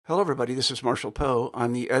Hello, everybody. This is Marshall Poe.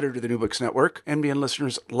 I'm the editor of the New Books Network. NBN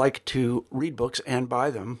listeners like to read books and buy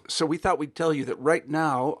them. So we thought we'd tell you that right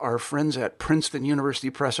now, our friends at Princeton University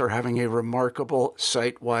Press are having a remarkable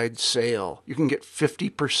site-wide sale. You can get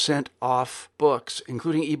 50% off books,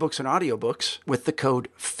 including ebooks and audiobooks, with the code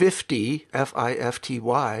 50,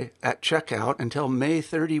 F-I-F-T-Y, at checkout until May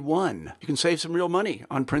 31. You can save some real money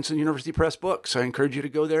on Princeton University Press books. I encourage you to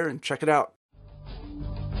go there and check it out.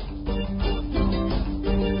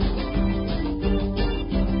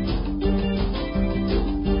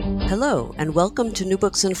 Hello, and welcome to New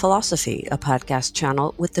Books in Philosophy, a podcast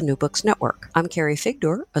channel with the New Books Network. I'm Carrie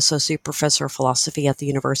Figdor, Associate Professor of Philosophy at the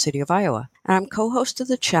University of Iowa, and I'm co-host of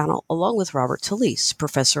the channel along with Robert Talisse,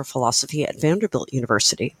 Professor of Philosophy at Vanderbilt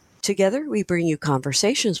University. Together, we bring you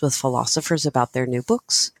conversations with philosophers about their new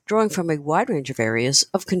books, drawing from a wide range of areas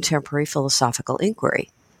of contemporary philosophical inquiry.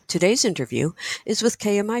 Today's interview is with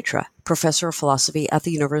Keya Maitra, Professor of Philosophy at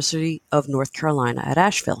the University of North Carolina at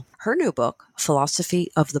Asheville. Her new book,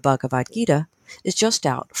 Philosophy of the Bhagavad Gita, is just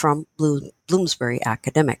out from Bloomsbury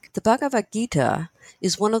Academic. The Bhagavad Gita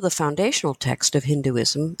is one of the foundational texts of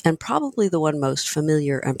Hinduism and probably the one most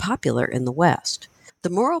familiar and popular in the West. The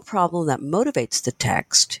moral problem that motivates the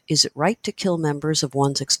text, is it right to kill members of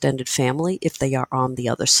one's extended family if they are on the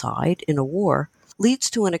other side in a war,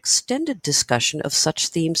 leads to an extended discussion of such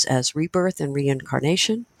themes as rebirth and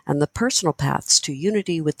reincarnation, and the personal paths to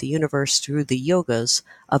unity with the universe through the yogas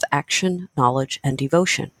of action, knowledge, and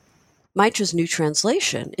devotion. Maitra's new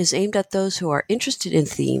translation is aimed at those who are interested in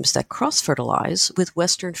themes that cross-fertilize with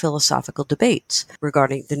Western philosophical debates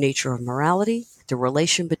regarding the nature of morality, the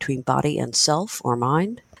relation between body and self or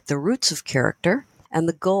mind, the roots of character, and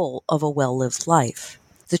the goal of a well-lived life.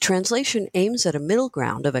 The translation aims at a middle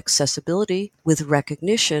ground of accessibility with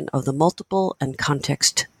recognition of the multiple and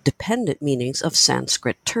context-dependent meanings of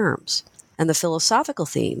Sanskrit terms, and the philosophical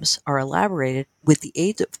themes are elaborated with the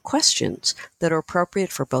aid of questions that are appropriate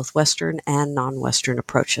for both Western and non-Western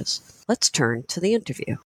approaches. Let's turn to the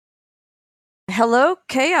interview. Hello,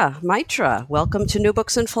 Keya Maitra. Welcome to New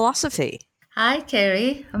Books in Philosophy. Hi,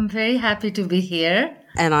 Carrie. I'm very happy to be here.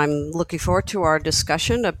 And I'm looking forward to our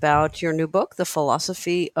discussion about your new book, The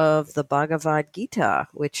Philosophy of the Bhagavad Gita,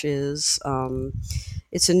 which is,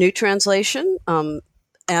 it's a new translation,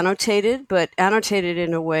 annotated, but annotated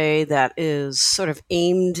in a way that is sort of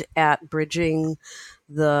aimed at bridging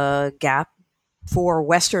the gap for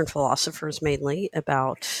Western philosophers mainly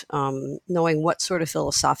about knowing what sort of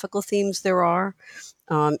philosophical themes there are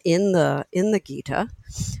in the Gita.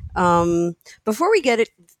 Before we get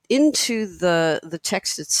into the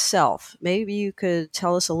text itself, maybe you could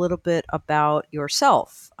tell us a little bit about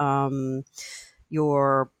yourself,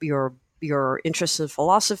 your interest in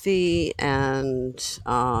philosophy, and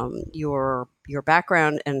your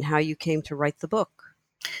background, and how you came to write the book.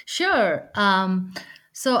 Sure.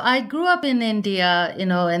 So I grew up in India, in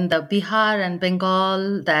the Bihar and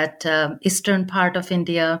Bengal, that eastern part of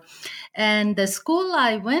India. And the school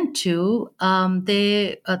I went to,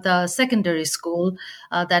 the secondary school,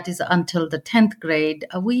 that is until the 10th grade,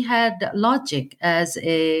 we had logic as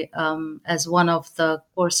one of the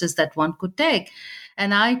courses that one could take.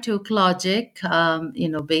 And I took logic,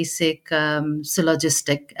 basic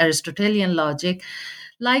syllogistic Aristotelian logic.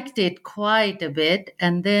 Liked it quite a bit.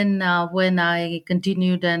 And then when I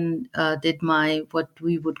continued and did my what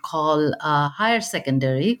we would call higher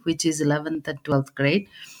secondary, which is 11th and 12th grade,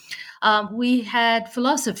 we had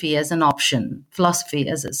philosophy as an option, philosophy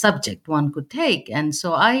as a subject one could take. And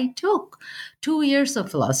so I took 2 years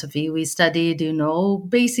of philosophy. We studied,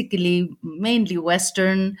 basically mainly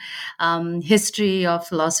Western history of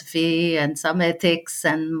philosophy and some ethics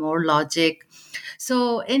and more logic.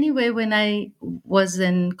 So anyway, when I was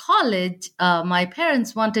in college, my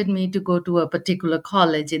parents wanted me to go to a particular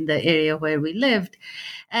college in the area where we lived.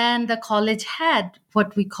 And the college had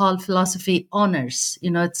what we call philosophy honors.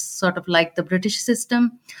 It's sort of like the British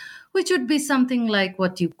system, which would be something like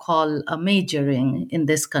what you call a majoring in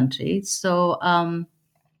this country. So, and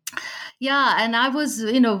I was,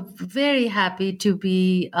 very happy to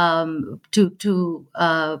be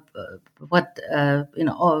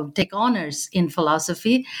take honors in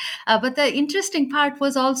philosophy. But the interesting part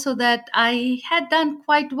was also that I had done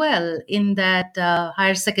quite well in that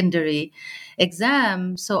higher secondary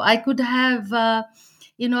exam, so I could have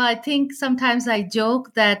I think sometimes I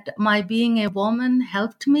joke that my being a woman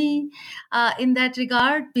helped me in that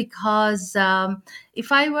regard, because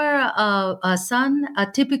if I were a son, a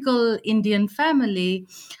typical Indian family,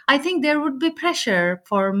 I think there would be pressure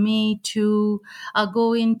for me to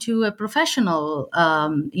go into a professional,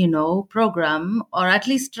 program, or at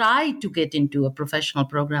least try to get into a professional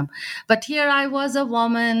program. But here I was a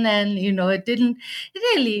woman, and it didn't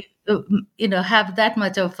really have that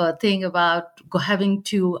much of a thing about having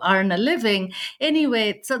to earn a living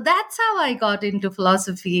anyway. So that's how I got into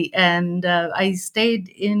philosophy, and I stayed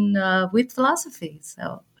in with philosophy.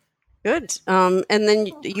 So Good. And then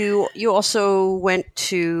you also went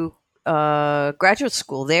to graduate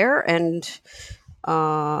school there, and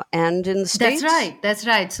in the States? That's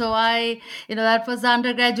right. So that was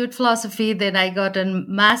undergraduate philosophy. Then I got a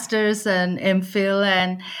master's and MPhil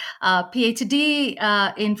and PhD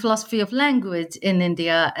in philosophy of language in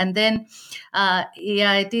India. And then,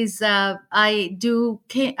 it is, I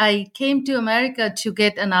came to America to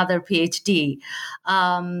get another PhD.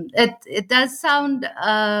 It does sound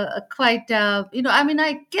quite,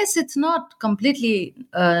 I guess it's not completely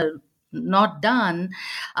not done,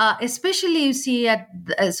 especially you see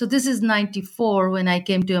so this is 94 when I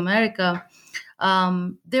came to America.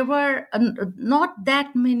 There were not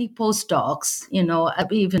that many postdocs,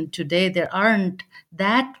 even today there aren't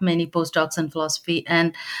that many postdocs in philosophy,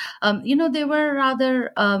 and they were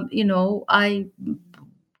rather I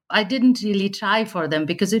didn't really try for them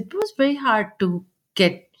because it was very hard to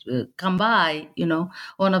get come by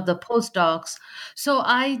one of the postdocs. So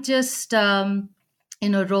I just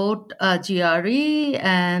wrote GRE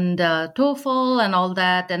and TOEFL and all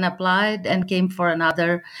that, and applied and came for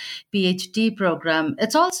another PhD program.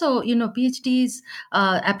 It's also, PhD's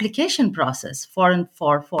application process for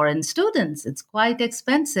foreign students. It's quite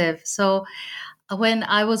expensive. So when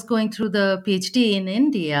I was going through the PhD in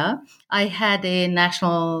India, I had a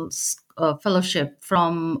national fellowship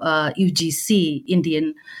from UGC,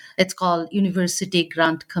 Indian. It's called University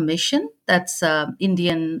Grant Commission. That's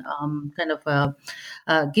Indian kind of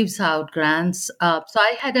gives out grants. So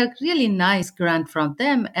I had a really nice grant from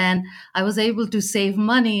them, and I was able to save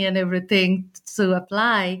money and everything to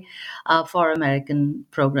apply for American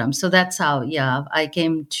programs. So that's how, I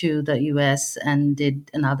came to the US and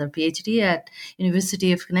did another PhD at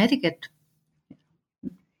University of Connecticut.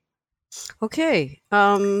 Okay.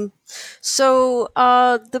 So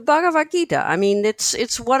the Bhagavad Gita, I mean,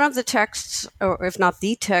 it's one of the texts, or if not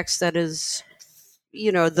the text, that is,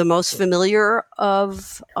 the most familiar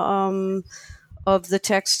of the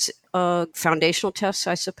texts, foundational texts,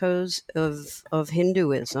 I suppose, of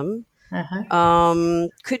Hinduism. Uh-huh.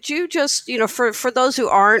 Could you just, for those who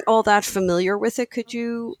aren't all that familiar with it, could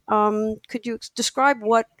you describe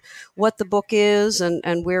what the book is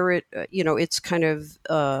and where it, it's kind of,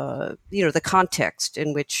 the context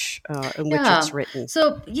in which it's written?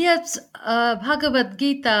 So yes, Bhagavad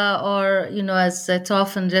Gita, or as it's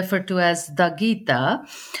often referred to as the Gita,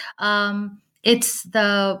 it's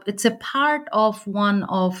a part of one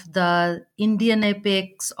of the Indian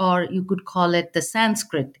epics, or you could call it the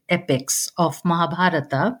Sanskrit epics of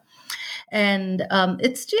Mahabharata, and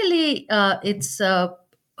it's really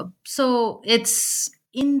so it's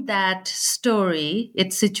in that story.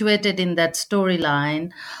 It's situated in that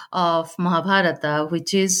storyline of Mahabharata,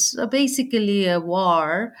 which is basically a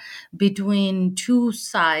war between two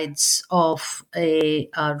sides of a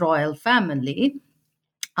royal family.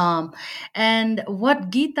 And what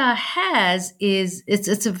Gita has is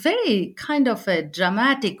it's a very kind of a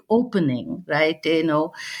dramatic opening, right?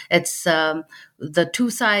 It's the two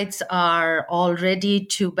sides are all ready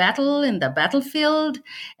to battle in the battlefield,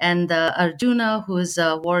 and the Arjuna, who is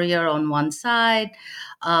a warrior on one side,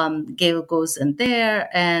 goes in there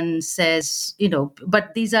and says,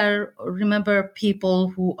 but these are, remember, people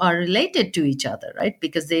who are related to each other, right?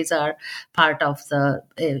 Because these are part of the,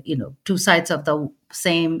 two sides of the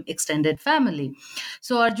same extended family.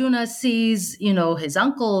 So Arjuna sees, his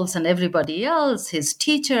uncles and everybody else, his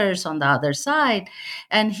teachers on the other side,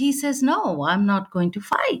 and he says, no, I'm not going to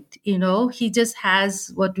fight. He just has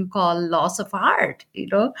what we call loss of heart,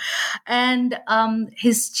 and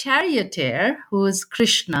his charioteer, who is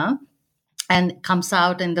Krishna, and comes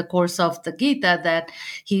out in the course of the Gita that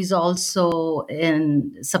he's also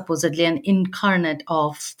supposedly an incarnate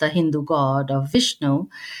of the Hindu god of Vishnu.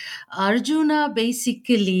 Arjuna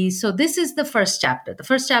basically, so this is the first chapter. The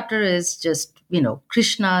first chapter is just,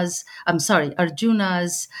 Arjuna's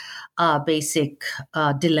basic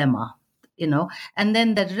dilemma. And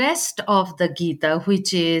then the rest of the Gita,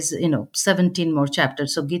 which is, 17 more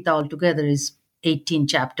chapters. So Gita altogether is 18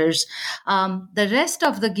 chapters. The rest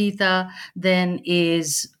of the Gita then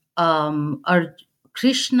is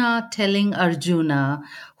Krishna telling Arjuna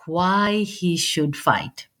why he should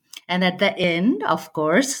fight. And at the end, of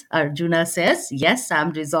course, Arjuna says, yes,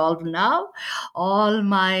 I'm resolved now. All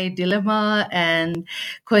my dilemma and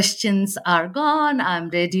questions are gone. I'm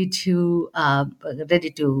ready to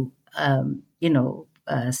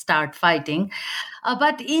start fighting.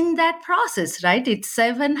 But in that process, right, it's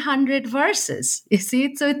 700 verses. You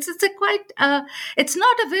see, so it's a quite, it's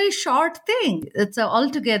not a very short thing. It's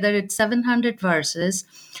altogether, it's 700 verses.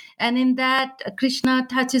 And in that, Krishna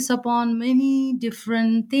touches upon many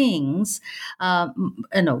different things,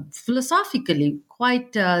 philosophically,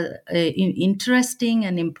 quite interesting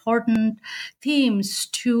and important themes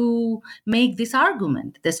to make this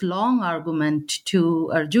argument, this long argument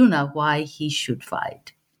to Arjuna why he should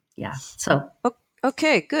fight. Yeah. So.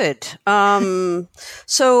 Okay, good.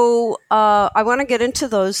 So I want to get into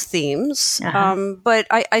those themes, but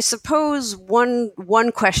I suppose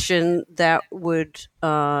one question that would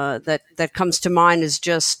that comes to mind is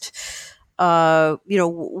just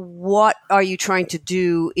what are you trying to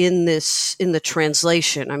do in the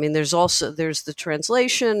translation? I mean, there's the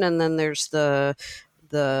translation, and then there's the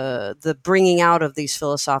bringing out of these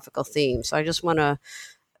philosophical themes. I just want to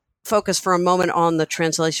focus for a moment on the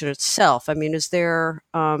translation itself. I mean, is there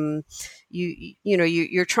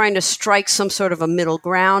you're trying to strike some sort of a middle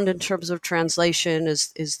ground in terms of translation?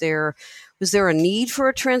 Was there a need for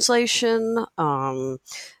a translation?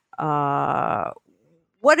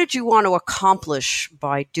 What did you want to accomplish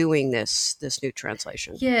by doing this new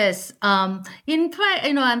translation? Yes, in fact,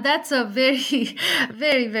 and that's a very,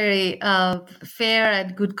 very, very fair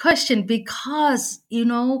and good question, because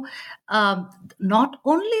not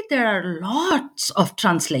only there are lots of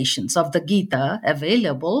translations of the Gita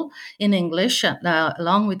available in English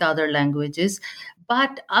along with other languages,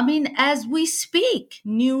 but I mean, as we speak,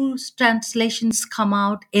 new translations come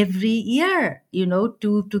out every year, 2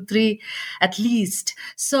 to 3 at least.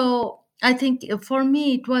 So I think for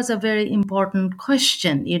me, it was a very important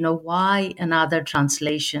question, why another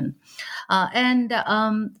translation?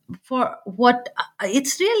 For what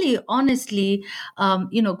it's really, honestly,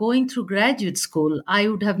 going through graduate school, I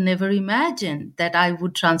would have never imagined that I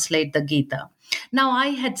would translate the Gita. Now,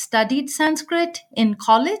 I had studied Sanskrit in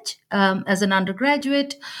college as an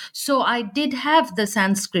undergraduate, so I did have the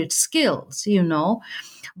Sanskrit skills,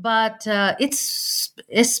 but it's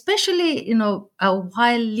especially,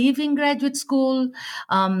 while leaving graduate school,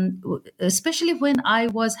 especially when I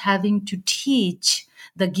was having to teach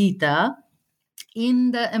the Gita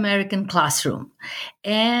in the American classroom.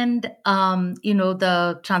 And,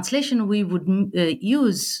 the translation we would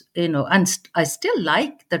use, and I still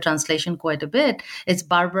like the translation quite a bit. It's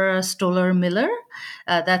Barbara Stoller Miller.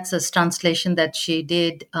 That's a translation that she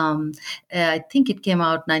did. I think it came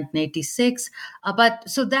out 1986.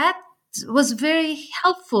 So that was very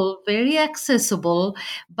helpful, very accessible.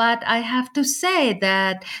 But I have to say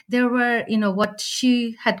that there were, what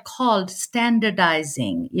she had called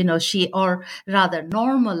standardizing, or rather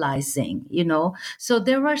normalizing, So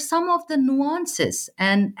there were some of the nuances,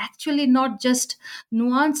 and actually not just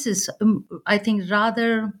nuances, I think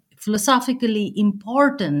rather philosophically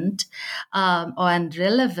important and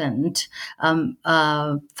relevant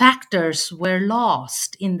factors were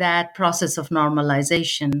lost in that process of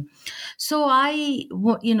normalization. So I,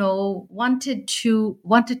 wanted to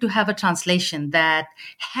have a translation that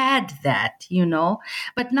had that,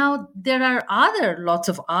 But now there are lots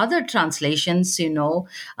of other translations,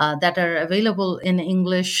 that are available in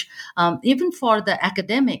English, even for the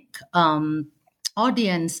academic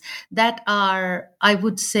audience, that are, I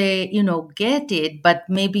would say, get it, but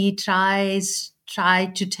maybe try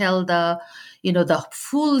to tell the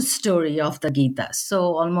full story of the Gita.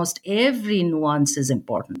 So almost every nuance is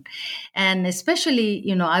important. And especially,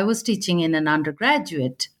 I was teaching in an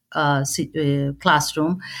undergraduate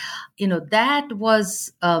classroom, that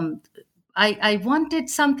was, I wanted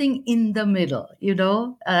something in the middle,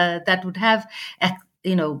 that would have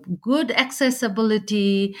good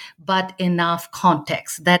accessibility, but enough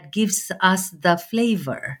context that gives us the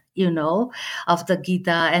flavor, of the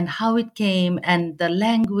Gita and how it came and the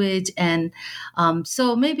language. And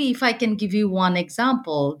so maybe if I can give you one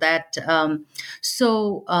example that,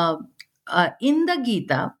 in the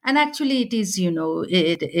Gita, and actually it is,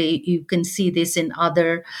 you can see this in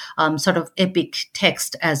other sort of epic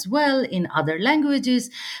text as well in other languages,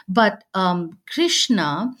 but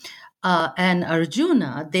Krishna and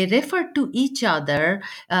Arjuna, they refer to each other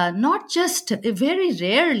not just very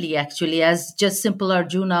rarely, actually, as just simple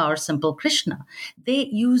Arjuna or simple Krishna. They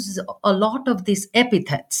use a lot of these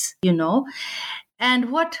epithets,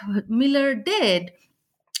 And what Miller did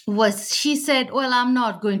was she said, well, I'm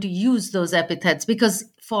not going to use those epithets because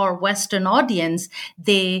for Western audience,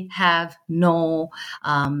 they have no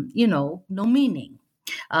meaning.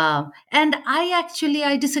 And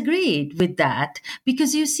I disagreed with that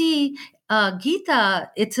because you see, Gita,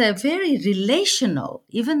 it's a very relational,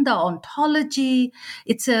 even the ontology,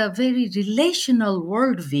 it's a very relational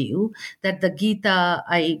worldview that the Gita,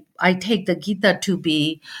 I take the Gita to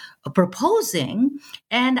be proposing.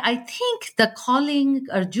 And I think the calling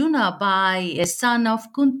Arjuna by a son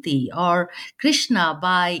of Kunti or Krishna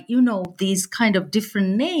by, these kind of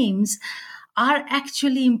different names are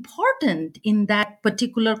actually important in that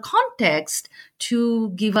particular context to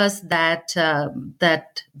give us that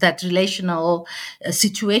relational,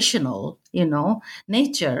 situational,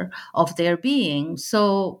 nature of their being.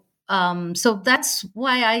 So that's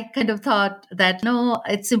why I kind of thought that no,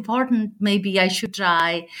 it's important. Maybe I should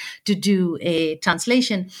try to do a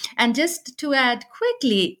translation. And just to add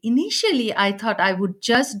quickly, initially I thought I would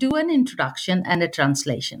just do an introduction and a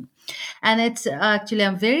translation. And it's actually,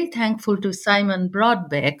 I'm very thankful to Simon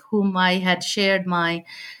Broadbeck, whom I had shared my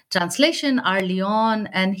translation early on.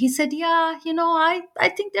 And he said, yeah, I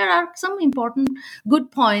think there are some important good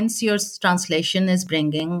points your translation is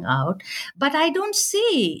bringing out, but I don't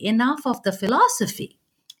see enough of the philosophy.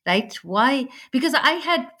 Right? Why? Because I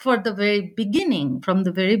had from the very beginning,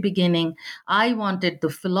 I wanted the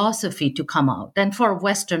philosophy to come out, and for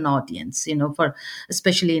Western audience, for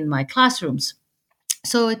especially in my classrooms.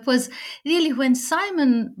 So it was really when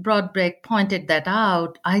Simon Broadbeck pointed that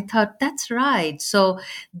out, I thought that's right. So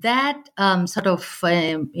that encouraged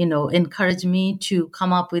me to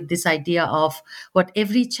come up with this idea of what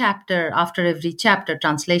after every chapter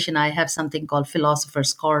translation, I have something called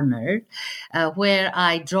Philosopher's Corner, where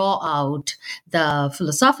I draw out the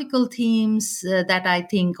philosophical themes that I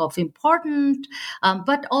think of important,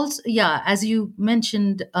 but also, as you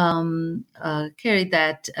mentioned, Carrie,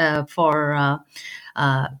 that for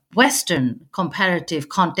Western comparative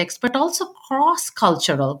context, but also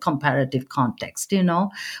cross-cultural comparative context,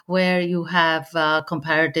 where you have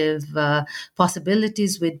comparative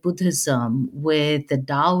possibilities with Buddhism, with the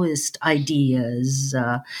Taoist ideas,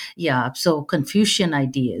 so Confucian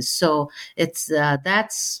ideas. So it's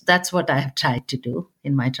that's what I have tried to do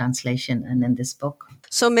in my translation and in this book.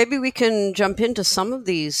 So maybe we can jump into some of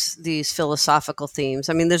these philosophical themes.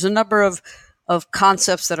 I mean, there's a number of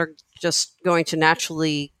concepts that are just going to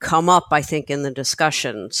naturally come up, I think, in the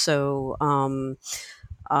discussion. So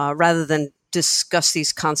rather than discuss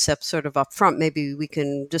these concepts sort of up front, maybe we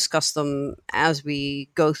can discuss them as we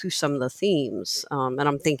go through some of the themes. And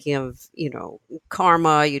I'm thinking of,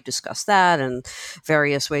 karma, you discussed that, and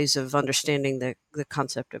various ways of understanding the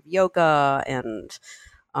concept of yoga and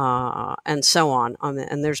so on.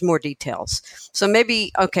 And there's more details. So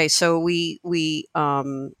maybe, okay, so we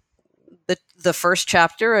the first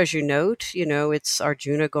chapter, as you note, it's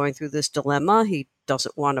Arjuna going through this dilemma. He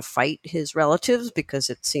doesn't want to fight his relatives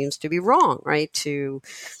because it seems to be wrong, right? To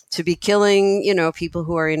be killing, people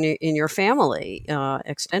who are in your family,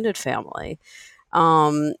 extended family.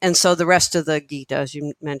 And so the rest of the Gita, as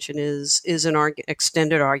you mentioned, is an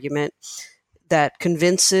extended argument that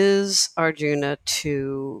convinces Arjuna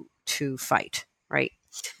to fight, right?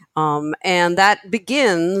 And that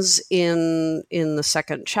begins in the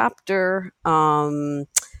second chapter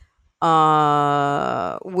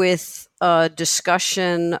with a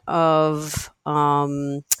discussion of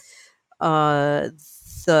the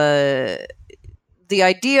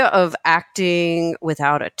idea of acting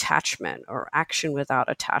without attachment, or action without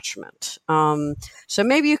attachment. So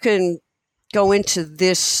maybe you can go into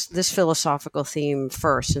this philosophical theme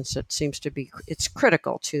first, since it seems to be it's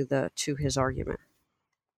critical to his argument.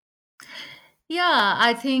 Yeah,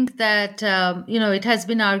 I think that, it has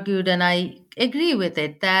been argued, and I agree with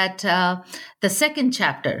it, that the second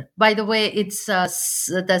chapter, by the way, it's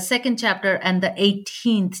the second chapter and the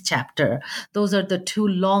 18th chapter. Those are the two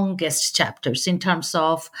longest chapters in terms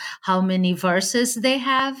of how many verses they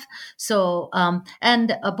have. So,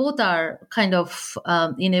 and both are kind of,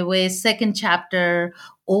 in a way, second chapter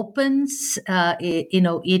opens,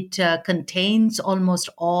 it contains almost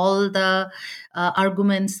all the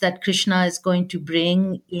arguments that Krishna is going to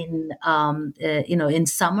bring in, in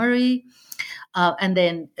summary. And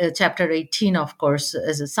then chapter 18, of course,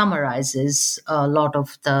 summarizes a lot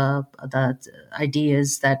of the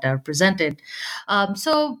ideas that are presented. But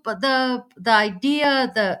the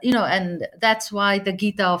idea, and that's why the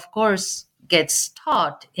Gita, of course, gets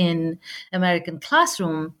taught in American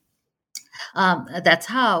classroom. That's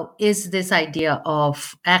how is this idea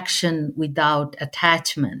of action without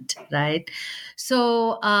attachment, right?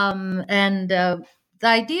 So, the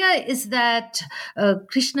idea is that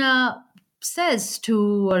Krishna says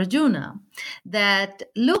to Arjuna that,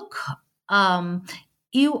 look,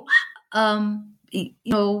 you,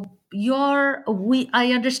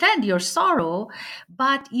 I understand your sorrow,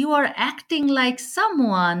 but you are acting like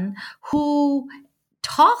someone who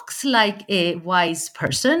talks like a wise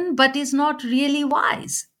person but is not really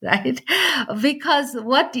wise, right? Because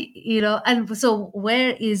and so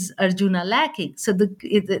where is Arjuna lacking? So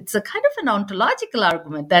it's a kind of an ontological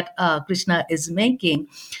argument that Krishna is making,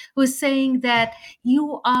 who's saying that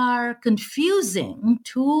you are confusing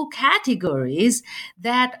two categories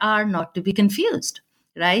that are not to be confused,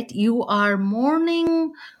 right? You are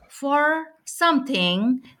mourning for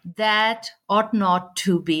something that ought not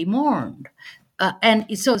to be mourned.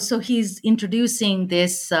 And so he's introducing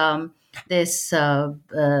this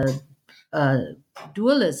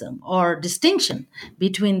dualism or distinction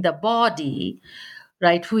between the body,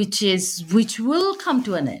 right, which will come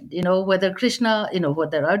to an end. Whether Krishna,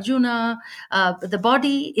 whether Arjuna, the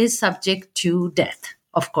body is subject to death.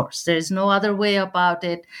 Of course, there is no other way about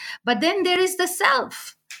it. But then there is the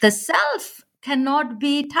self. The self cannot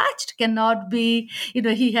be touched, cannot be,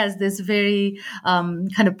 he has this very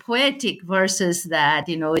kind of poetic verses that,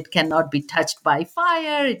 it cannot be touched by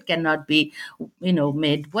fire, it cannot be,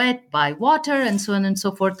 made wet by water, and so on and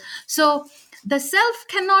so forth. So the self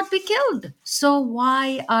cannot be killed. So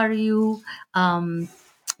why are you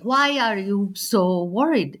so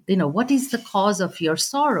worried? What is the cause of your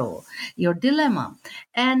sorrow, your dilemma?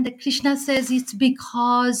 And Krishna says it's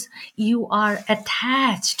because you are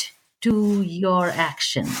attached to your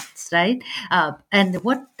actions, right? And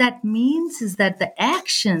what that means is that the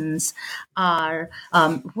actions are,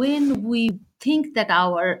 when we think that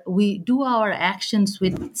we do our actions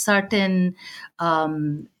with certain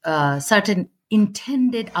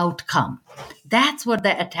intended outcome. That's what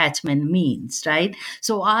the attachment means, right?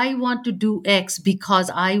 So I want to do X because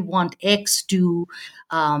I want X to,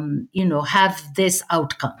 have this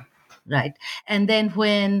outcome. Right. And then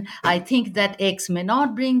when I think that X may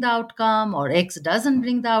not bring the outcome or X doesn't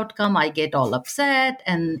bring the outcome, I get all upset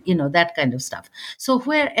and, that kind of stuff. So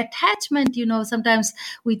where attachment, sometimes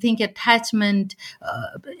we think attachment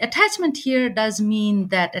here does mean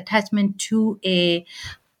that attachment to a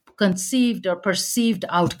conceived or perceived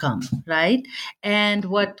outcome, right? And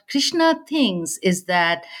what Krishna thinks is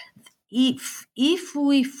that if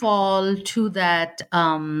we fall to that,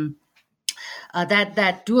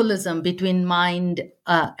 that dualism between mind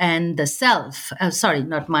and the self,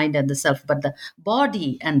 not mind and the self, but the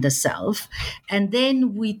body and the self. And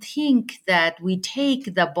then we think that we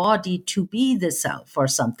take the body to be the self or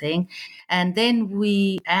something, and then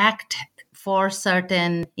we act for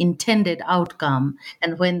certain intended outcome.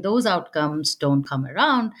 And when those outcomes don't come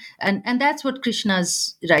around, and that's what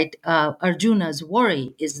Krishna's, right, Arjuna's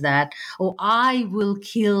worry is that, I will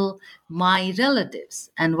kill my relatives.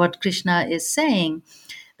 And what Krishna is saying,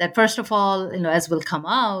 that first of all, as will come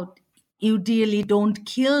out, you really don't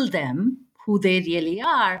kill them, who they really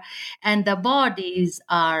are, and the bodies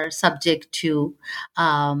are subject to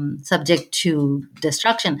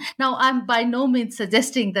destruction. Now, I'm by no means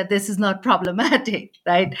suggesting that this is not problematic,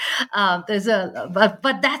 right? But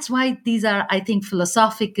that's why these are, I think,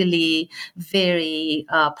 philosophically very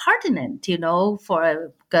pertinent, for a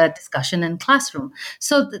discussion in classroom.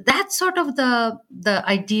 So that's sort of the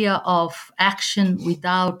idea of action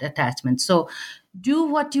without attachment. So do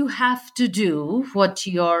what you have to do, what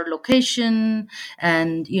your location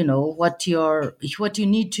and what you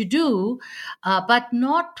need to do, but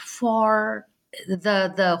not for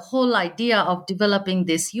the whole idea of developing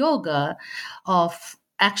this yoga of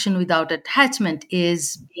action without attachment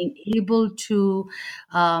is being able to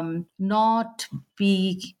not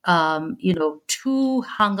be too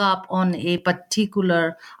hung up on a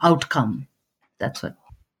particular outcome. That's what.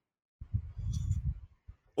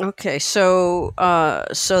 Okay, so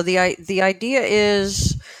the idea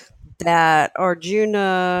is that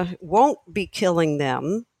Arjuna won't be killing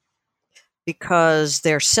them because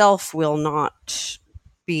their self will not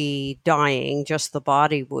be dying; just the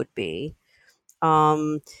body would be.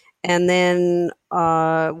 And then,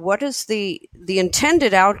 what is the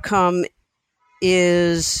intended outcome?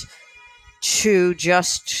 Is to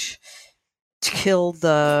just kill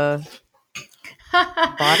the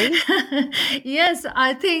body? Yes,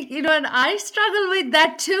 I think, and I struggle with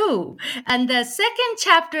that too. And the second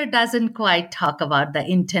chapter doesn't quite talk about the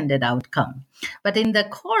intended outcome. But in the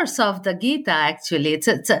course of the Gita, actually,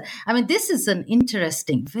 I mean, this is an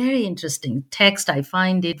interesting, very interesting text. I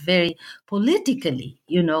find it very politically,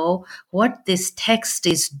 what this text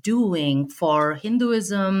is doing for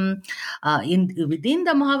Hinduism within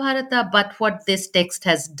the Mahabharata, but what this text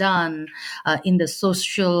has done in the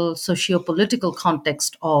socio-political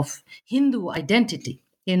context of Hindu identity.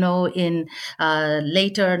 In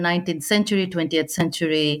later 19th century, 20th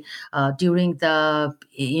century, during the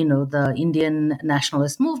Indian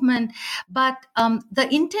nationalist movement. But the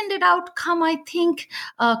intended outcome, I think,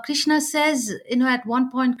 Krishna says, at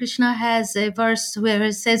one point, Krishna has a verse where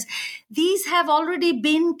he says, "These have already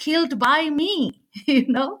been killed by me."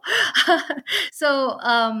 So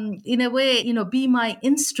in a way, be my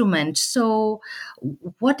instrument. So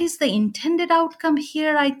what is the intended outcome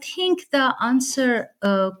here? I think the answer,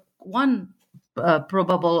 one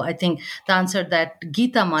probable, I think the answer that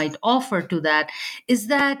Gita might offer to that is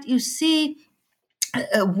that, you see,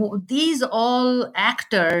 these all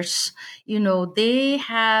actors, they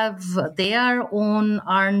have their own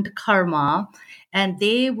earned karma, and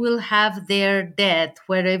they will have their death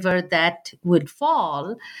wherever that would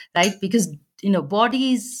fall, right? Because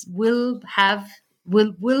bodies will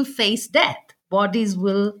face death. Bodies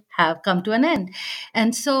will have come to an end.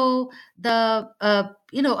 And so the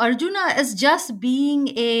Arjuna is just being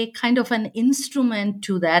a kind of an instrument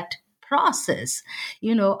to that process.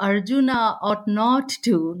 Arjuna ought not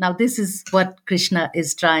to. Now, this is what Krishna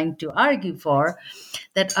is trying to argue for,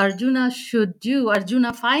 that Arjuna should do.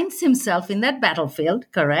 Arjuna finds himself in that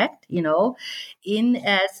battlefield, correct? In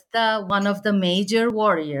as the one of the major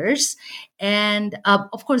warriors. And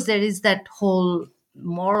of course, there is that whole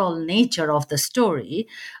moral nature of the story.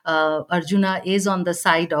 Arjuna is on the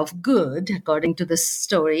side of good, according to the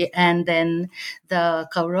story, and then the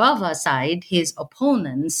Kaurava side, his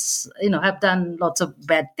opponents, have done lots of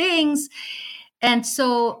bad things. And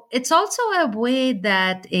so it's also a way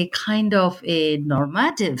that a kind of a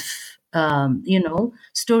normative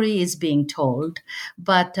story is being told.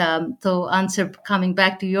 But so coming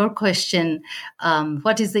back to your question,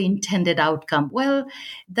 what is the intended outcome? Well,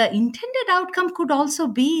 the intended outcome could also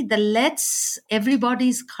be the let's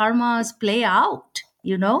everybody's karmas play out,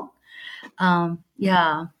 yeah.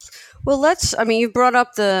 Well, you brought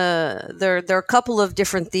up there are a couple of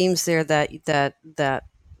different themes there that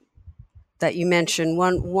you mentioned.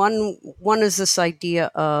 One is this idea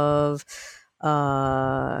of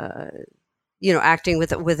acting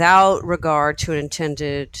without regard to an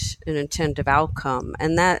intended outcome,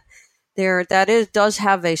 and that does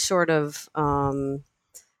have a sort of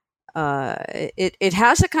it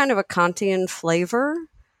has a kind of a Kantian flavor,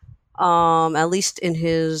 at least in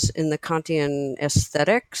the Kantian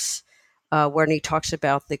aesthetics, when he talks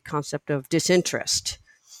about the concept of disinterest,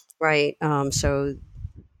 right? So,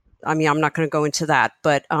 I mean, I'm not going to go into that,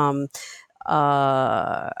 but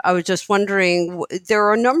I was just wondering, there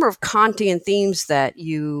are a number of Kantian themes that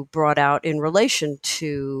you brought out in relation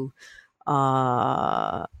to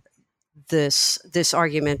this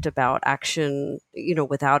argument about action,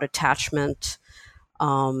 without attachment,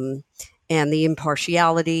 and the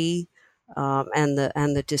impartiality, and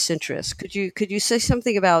the disinterest. Could you say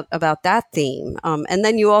something about that theme? And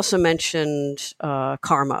then you also mentioned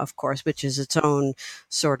karma, of course, which is its own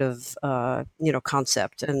sort of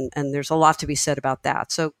concept, and there's a lot to be said about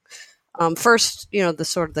that. So first, the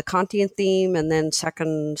sort of the Kantian theme, and then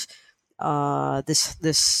second, this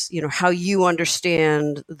how you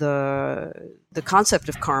understand the concept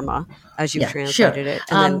of karma as you've translated it,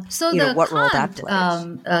 and then so what role that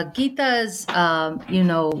plays. Gita's,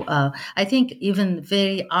 I think even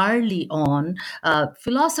very early on,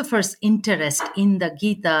 philosophers' interest in the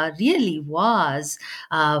Gita really was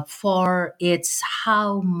for its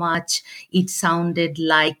how much it sounded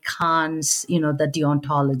like Kant's, the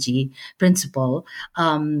deontology principle,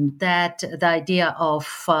 that the idea of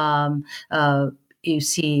you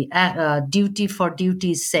see, duty for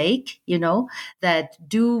duty's sake, that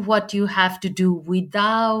do what you have to do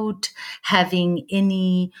without having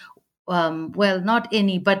any, not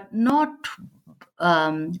any, but not,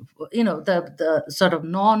 the sort of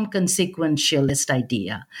non-consequentialist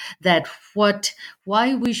idea that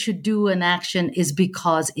why we should do an action is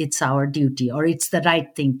because it's our duty or it's the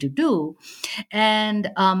right thing to do.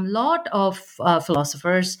 And a lot of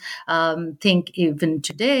philosophers think even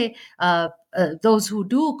today, those who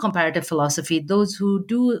do comparative philosophy, those who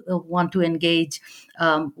do want to engage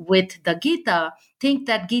with the Gita, think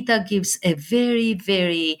that Gita gives a very,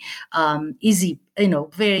 very easy,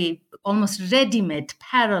 very almost ready-made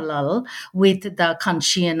parallel with the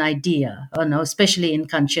Kantian idea, especially in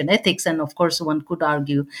Kantian ethics, and of course one could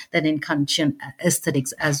argue that in Kantian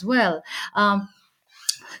aesthetics as well.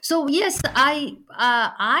 So yes, I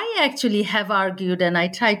actually have argued, and I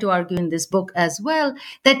try to argue in this book as well,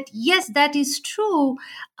 that yes, that is true.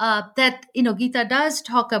 That Gita does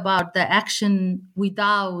talk about the action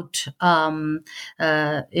without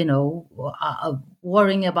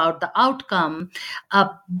worrying about the outcome,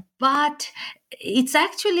 but it's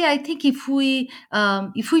actually, I think, if we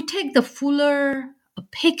take the fuller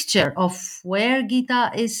picture of where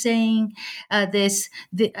Gita is saying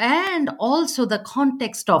and also the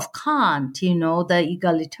context of Kant, the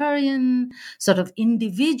egalitarian sort of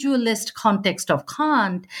individualist context of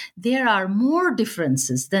Kant, there are more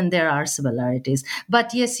differences than there are similarities.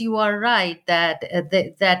 But yes, you are right that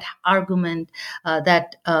that argument,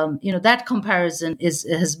 that comparison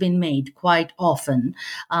has been made quite often.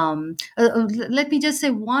 Let me just say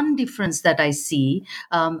one difference that I see.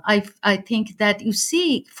 I think that you see,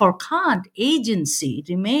 for Kant, agency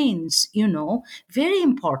remains, very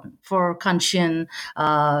important for Kantian,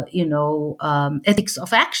 ethics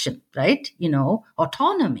of action, right?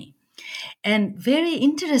 Autonomy. And very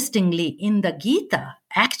interestingly, in the Gita,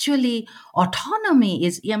 actually, autonomy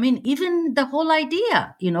is, even the whole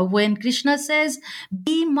idea, when Krishna says,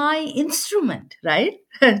 be my instrument, right?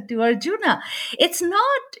 To Arjuna, it's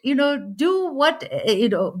not, do what,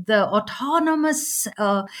 the autonomous,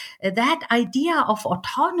 that idea of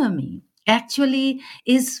autonomy actually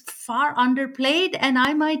is far underplayed. And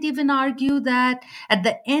I might even argue that at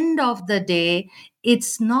the end of the day,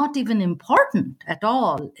 it's not even important at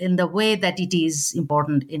all in the way that it is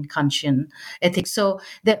important in Kantian ethics.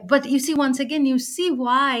 But you see, once again, you see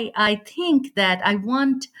why I think that I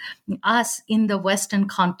want us in the Western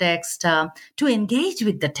context to engage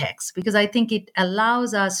with the text, because I think it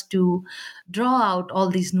allows us to draw out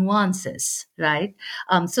all these nuances, right?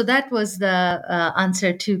 So that was the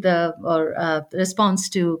answer to response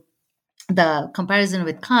to the comparison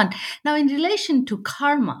with Kant. Now, in relation to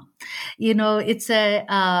karma, it's a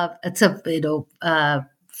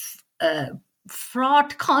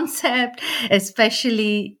fraught concept,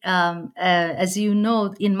 especially as you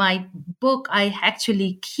know, in my book, I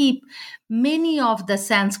actually keep many of the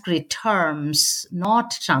Sanskrit terms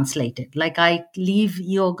not translated. Like I leave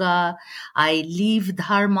yoga, I leave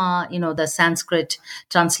dharma, the Sanskrit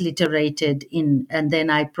transliterated in, and then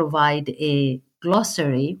I provide a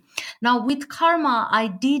glossary. Now with karma, I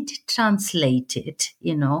did translate it,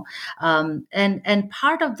 and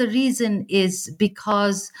part of the reason is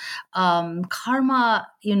because karma,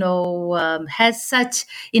 has such,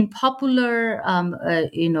 in popular,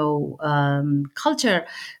 culture,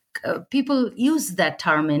 people use that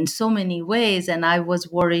term in so many ways, and I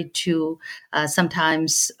was worried to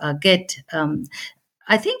sometimes get.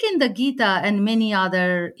 I think in the Gita and many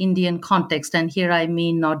other Indian contexts, and here I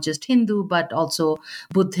mean not just Hindu, but also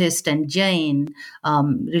Buddhist and Jain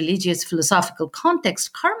religious philosophical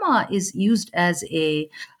context, karma is used as a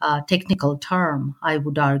technical term, I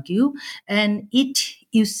would argue. And it,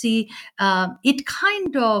 you see, it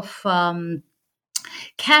kind of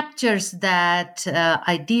captures that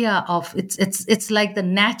idea of it's like the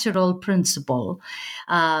natural principle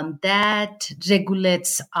that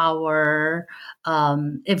regulates our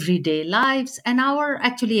everyday lives and our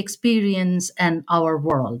actually experience and our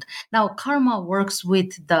world. Now, karma works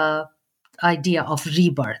with the idea of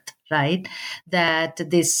rebirth, right? That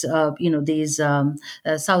this, these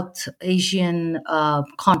South Asian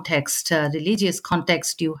context, religious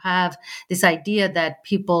context, you have this idea that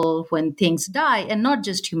people, when things die, and not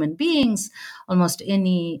just human beings, almost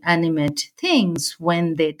any animate things,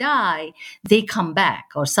 when they die, they come back,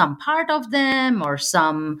 or some part of them, or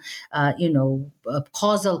some,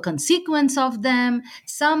 causal consequence of them,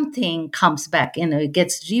 something comes back, it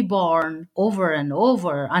gets reborn over and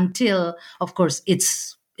over until, of course, it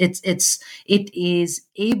is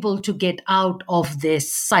able to get out of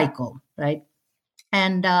this cycle, right?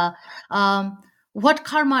 And what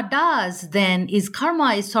karma does then is,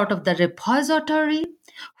 karma is sort of the repository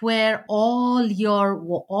where all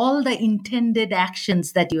the intended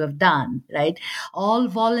actions that you have done, right? All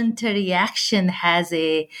voluntary action has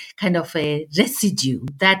a kind of a residue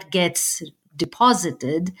that gets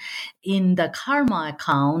deposited in the karma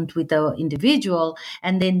account with the individual,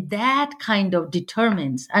 and then that kind of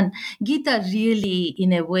determines. And Gita really,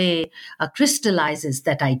 in a way, crystallizes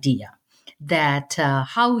that idea, that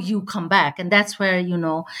how you come back. And that's where, in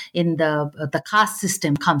the caste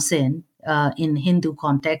system comes in Hindu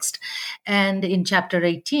context. And in chapter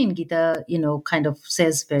 18, Gita, kind of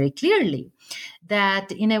says very clearly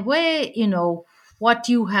that in a way, what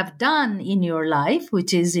you have done in your life,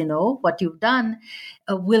 which is, what you've done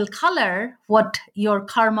will color what your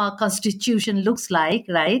karma constitution looks like,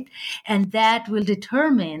 right? And that will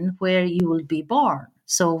determine where you will be born.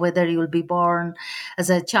 So whether you will be born as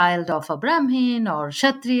a child of a Brahmin or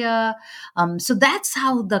Kshatriya. So that's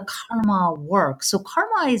how the karma works. So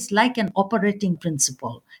karma is like an operating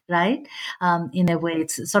principle, right? In a way,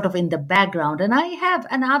 it's sort of in the background. And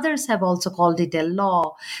others have also called it a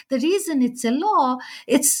law. The reason it's a law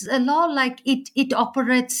like it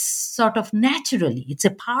operates sort of naturally. It's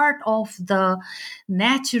a part of the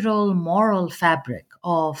natural moral fabric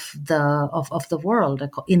of the world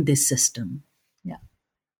in this system. Yeah.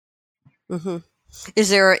 Mm-hmm. Is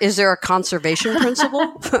there a conservation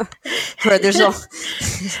principle? Where there's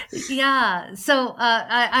Yeah. So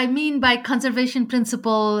I mean by conservation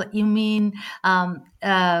principle, you mean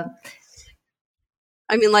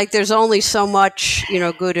like there's only so much,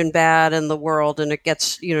 good and bad in the world, and it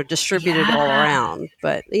gets, distributed all around.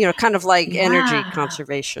 But, kind of like energy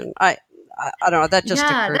conservation. I don't know. That just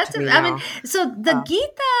occurred to me now. So the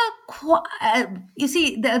Gita, you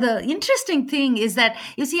see, the interesting thing is that,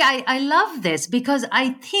 you see, I love this because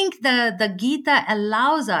I think the Gita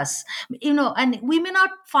allows us, and we may not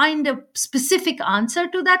find a specific answer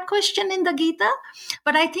to that question in the Gita,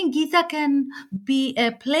 but I think Gita can be a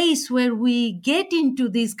place where we get into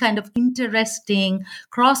these kind of interesting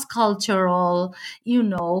cross-cultural,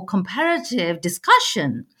 comparative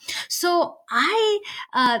discussion. So I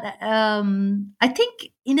think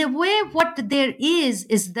in a way what there is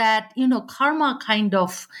that, karma kind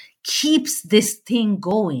of keeps this thing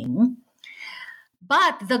going.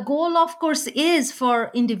 But the goal, of course, is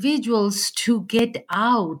for individuals to get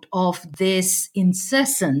out of this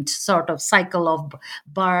incessant sort of cycle of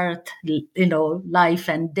birth, life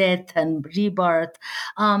and death and rebirth.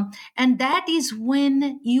 And that is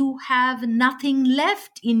when you have nothing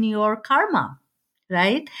left in your karma.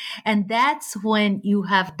 Right. And that's when you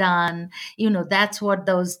have done, that's what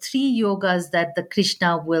those 3 yogas that the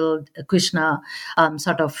Krishna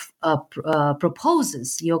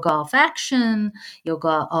proposes: yoga of action,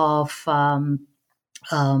 yoga of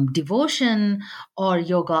devotion, or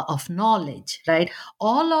yoga of knowledge, right?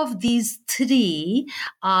 All of these 3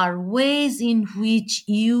 are ways in which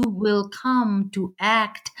you will come to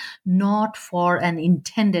act not for an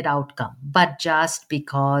intended outcome, but just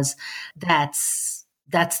because that's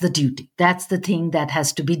the duty. That's the thing that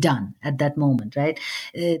has to be done at that moment, right?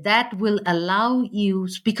 That will allow you,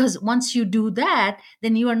 because once you do that,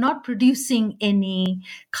 then you are not producing any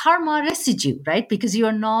karma residue, right? Because you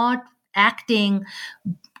are not acting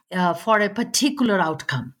for a particular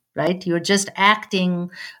outcome, right? You're just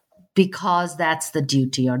acting because that's the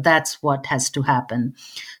duty, or that's what has to happen.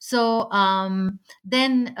 So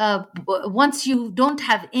then once you don't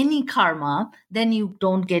have any karma, then you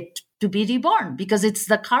don't get to be reborn, because it's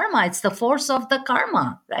the karma, it's the force of the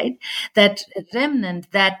karma, right? That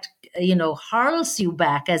remnant that hurls you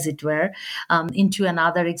back, as it were, into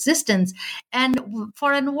another existence. And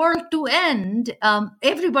for a world to end,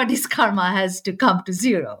 everybody's karma has to come to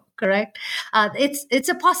zero. Correct? It's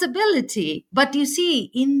a possibility, but you see,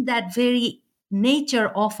 in that very nature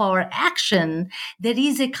of our action, there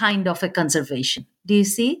is a kind of a conservation. Do you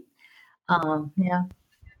see? Yeah.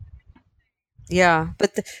 Yeah,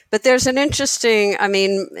 but there's an interesting,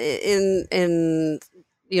 in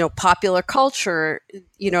popular culture,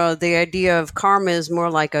 the idea of karma is more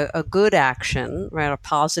like a good action, right? A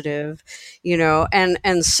positive,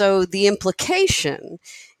 and so the implication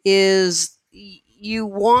is you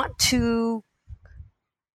want to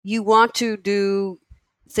do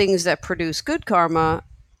things that produce good karma.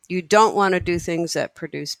 You don't want to do things that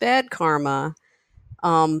produce bad karma.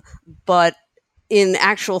 But in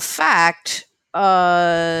actual fact,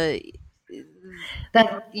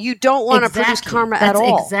 that you don't want to produce karma at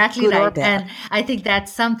all. That's exactly right. And I think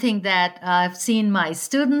that's something that I've seen my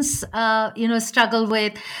students, struggle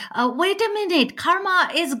with. Wait a minute,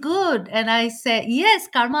 karma is good. And I say, yes,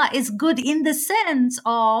 karma is good in the sense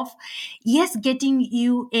of, yes, getting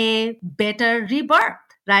you a better rebirth.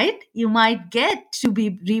 Right? You might get to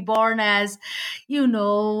be reborn as,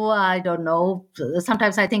 I don't know.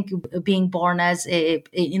 Sometimes I think being born as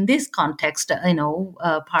in this context,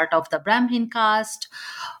 part of the Brahmin caste.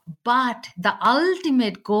 But the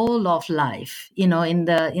ultimate goal of life, in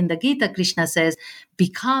the Gita, Krishna says,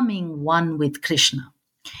 becoming one with Krishna.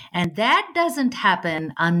 And that doesn't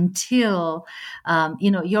happen until,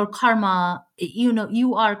 your karma,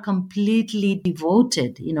 you are completely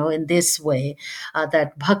devoted, in this way,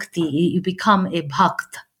 that bhakti, you become a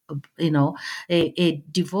bhakt, a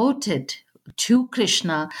devoted to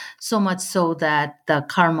Krishna, so much so that the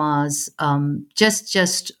karmas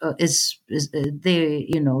they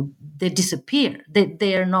they disappear.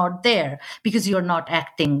 They are not there because you're not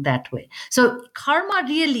acting that way. So karma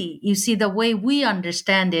really, you see, the way we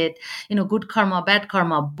understand it, good karma, bad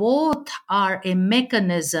karma, both are a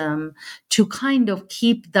mechanism to kind of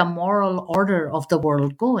keep the moral order of the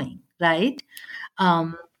world going, right?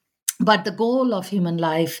 But the goal of human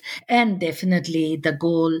life, and definitely the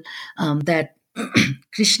goal that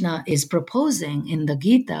Krishna is proposing in the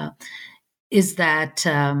Gita, is that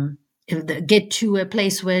get to a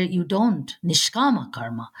place where you don't nishkama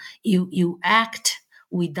karma, you act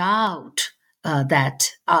without that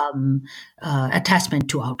attachment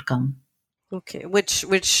to outcome. Okay, which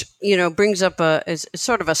brings up is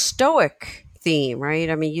sort of a Stoic theme, right?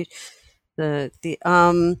 I mean, so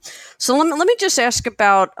let me just ask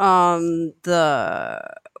about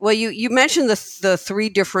you mentioned the three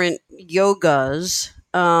different yogas,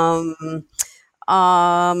 and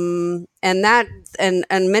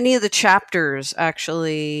many of the chapters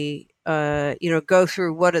actually go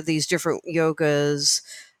through what are these different yogas,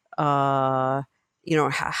 how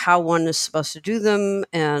one is supposed to do them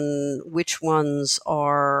and which ones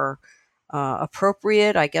are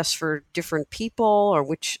appropriate, I guess, for different people,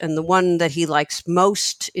 and the one that he likes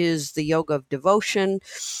most is the yoga of devotion.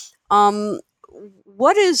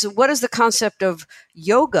 What is the concept of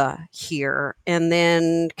yoga here? And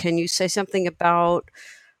then can you say something about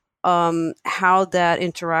how that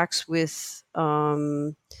interacts with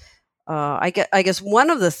I guess one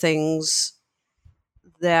of the things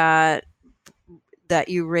that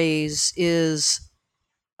you raise is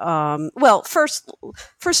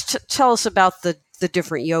first tell us about the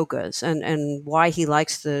different yogas and why he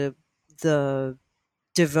likes the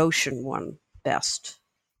devotion one best.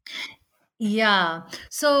 Yeah.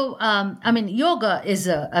 So, yoga is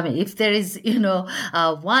if there is,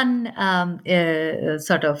 one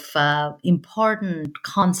sort of important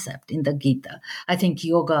concept in the Gita, I think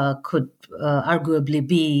yoga could arguably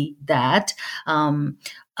be that. And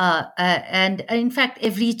in fact,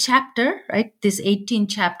 every chapter, right, these 18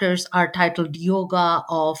 chapters are titled yoga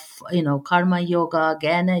of, karma yoga,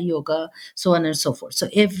 jnana yoga, so on and so forth. So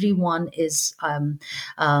everyone is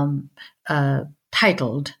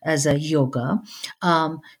titled as a yoga.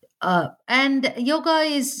 And yoga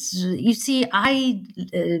is, you see, I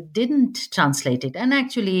didn't translate it. And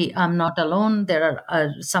actually, I'm not alone. There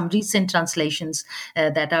are some recent translations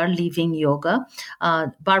that are leaving yoga.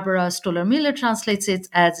 Barbara Stoller-Miller translates it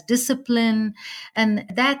as discipline, and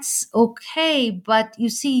that's okay. But you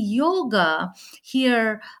see, yoga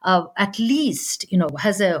here, at least,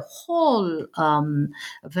 has a whole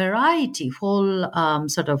variety, whole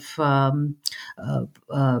sort of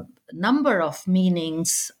number of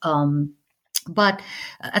meanings, but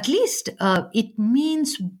at least it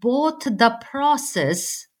means both the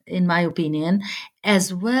process, in my opinion,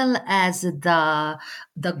 as well as the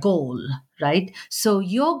goal, right? So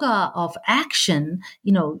yoga of action,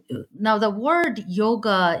 now the word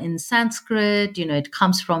yoga in Sanskrit, it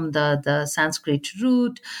comes from the Sanskrit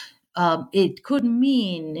root. It could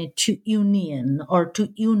mean to union or to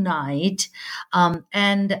unite.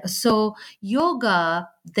 And so yoga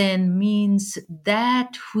then means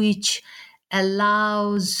that which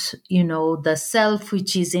allows, the self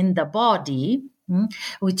which is in the body,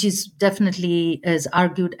 which is definitely is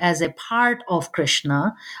argued as a part of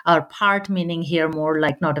Krishna, or part meaning here more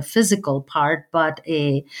like not a physical part, but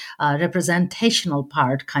a representational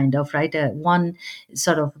part, kind of, right? One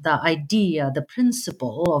sort of the idea, the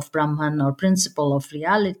principle of Brahman or principle of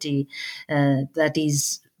reality that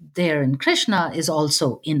is there in Krishna is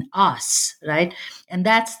also in us, right? And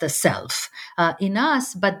that's the self in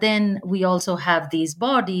us. But then we also have these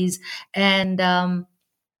bodies, and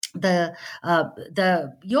the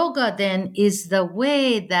yoga then is the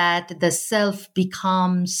way that the self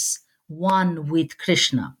becomes one with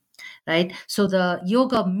Krishna, right? So the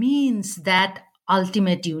yoga means that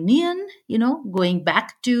ultimate union, going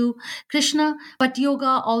back to Krishna. But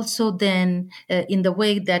yoga also then, in the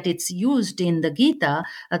way that it's used in the Gita,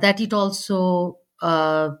 that it also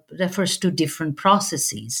refers to different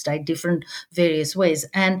processes, right? Different various ways.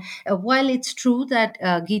 And while it's true that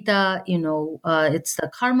Gita, it's the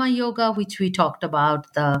karma yoga, which we talked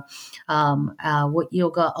about, the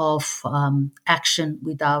yoga of action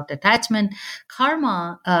without attachment,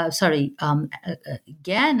 jnana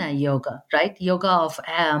yoga, right? Yoga of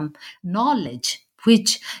knowledge,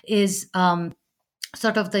 which is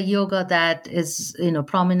sort of the yoga that is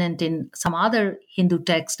prominent in some other Hindu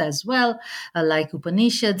text as well, like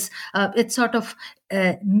Upanishads. It's sort of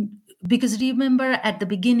because remember at the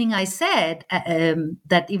beginning I said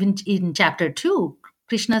that even in chapter 2,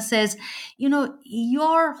 Krishna says,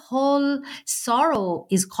 your whole sorrow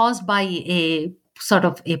is caused by a sort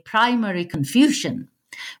of a primary confusion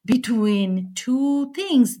between two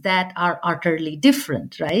things that are utterly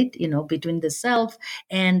different, right? Between the self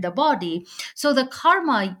and the body. So the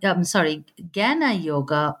Jnana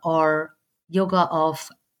yoga, or yoga of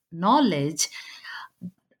knowledge,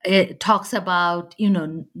 it talks about,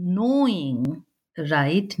 knowing,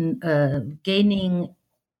 right? Gaining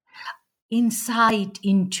insight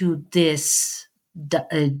into this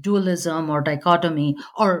dualism or dichotomy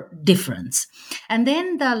or difference. And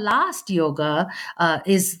then the last yoga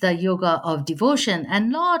is the yoga of devotion.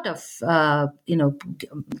 And a lot of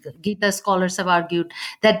Gita scholars have argued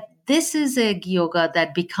that this is a yoga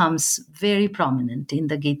that becomes very prominent in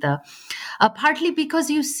the Gita, partly because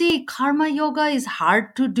you see karma yoga is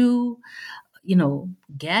hard to do.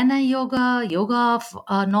 Jnana yoga, yoga of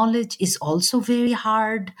knowledge, is also very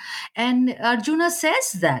hard. And Arjuna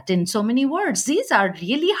says that in so many words. These are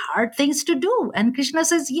really hard things to do. And Krishna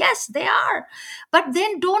says, yes, they are. But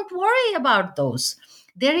then don't worry about those.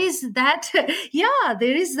 There is that,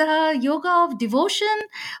 there is the yoga of devotion,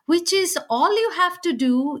 which is all you have to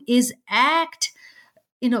do is act.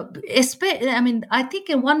 I think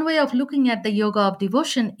one way of looking at the yoga of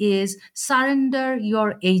devotion is surrender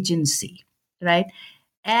your agency, right?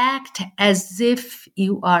 Act as if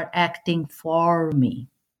you are acting for me.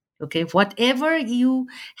 Okay, whatever you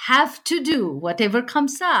have to do, whatever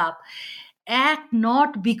comes up, act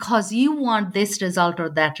not because you want this result or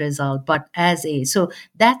that result, but so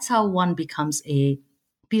that's how one becomes a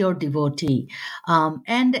pure devotee.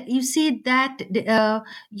 And you see that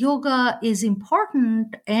yoga is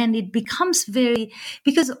important, and it becomes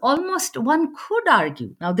because almost one could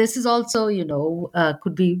argue, now this is also,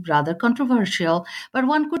 could be rather controversial, but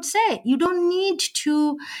one could say you don't need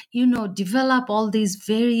to, develop all these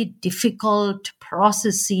very difficult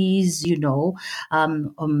processes,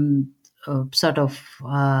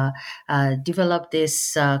 develop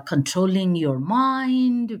this controlling your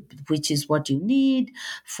mind, which is what you need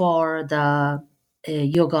for the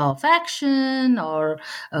yoga of action, or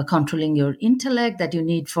controlling your intellect that you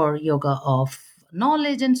need for yoga of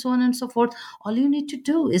knowledge, and so on and so forth. All you need to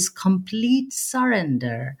do is complete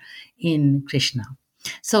surrender in Krishna.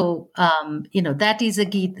 So that is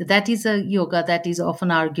a yoga that is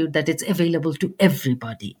often argued that it's available to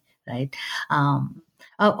everybody, right?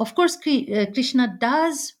 Of course, Krishna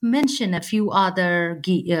does mention a few other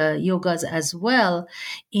yogas as well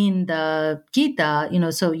in the Gita,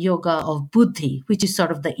 so yoga of buddhi, which is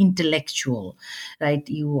sort of the intellectual, right?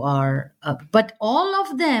 But all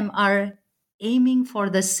of them are aiming for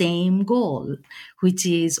the same goal, which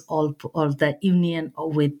is all the union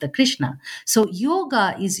with the Krishna. So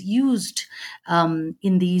yoga is used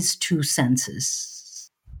in these two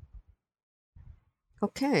senses.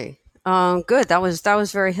 Okay. Good. That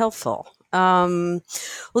was very helpful. Well,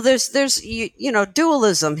 there's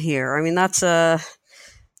dualism here. I mean, that's a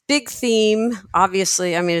big theme.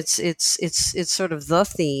 Obviously, I mean, it's sort of the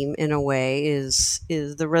theme in a way. Is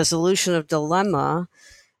the resolution of dilemma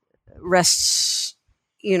rests,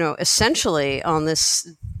 essentially on this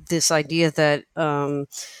idea that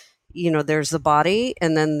there's the body,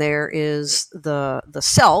 and then there is the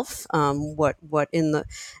self. And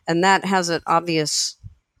that has an obvious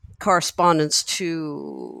correspondence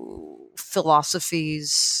to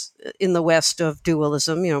philosophies in the West of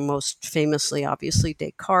dualism, most famously, obviously,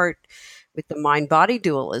 Descartes with the mind-body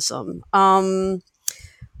dualism.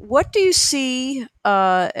 What do you see?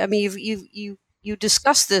 I mean, you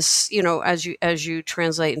discuss this, as you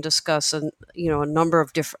translate and discuss, a number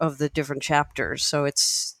of the different chapters. So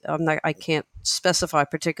I can't specify a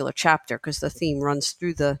particular chapter because the theme runs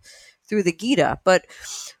through the Gita, but.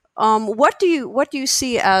 What do you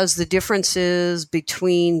see as the differences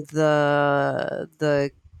between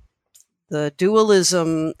the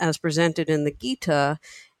dualism as presented in the Gita,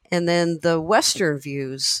 and then the Western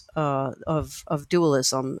views of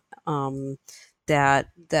dualism that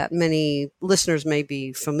many listeners may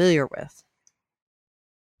be familiar with?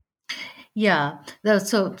 Yeah.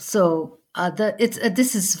 This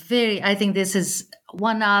is very. I think this is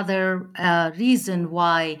one other reason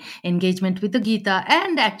why engagement with the Gita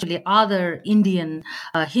and actually other Indian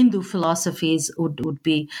Hindu philosophies would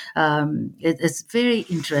be it's very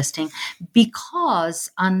interesting, because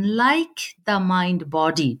unlike the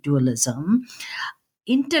mind-body dualism,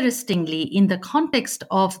 interestingly, in the context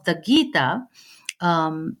of the Gita,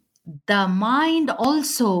 the mind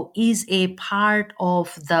also is a part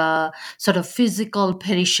of the sort of physical,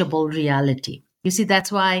 perishable reality. You see,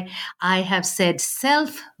 that's why I have said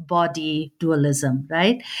self-body dualism,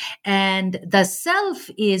 right? And the self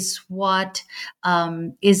is what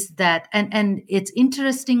is that, and it's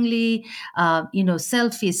interestingly,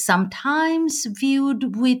 self is sometimes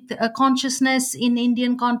viewed with consciousness in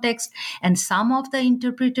Indian context, and some of the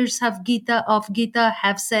interpreters of Gita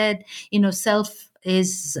have said, self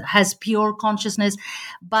has pure consciousness.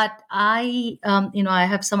 But I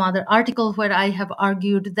have some other article where I have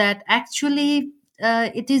argued that actually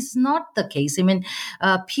it is not the case. I mean,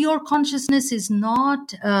 pure consciousness is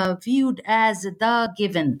not viewed as the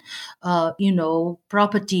given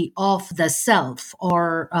property of the self,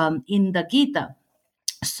 or in the Gita.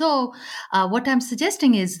 So what I'm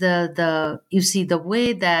suggesting is the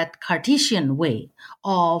way that Cartesian way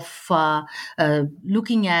of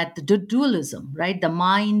looking at the dualism, right? The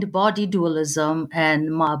mind-body dualism,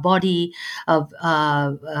 and body of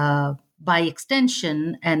by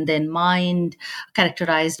extension, and then mind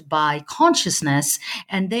characterized by consciousness.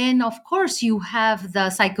 And then, of course, you have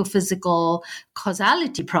the psychophysical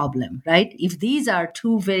causality problem, right? If these are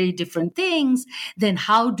two very different things, then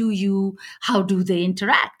how do they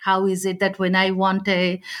interact? How is it that when I want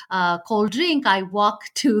a cold drink, I walk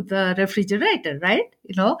to the refrigerator, right?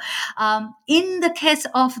 In the case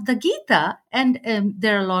of the Gita, and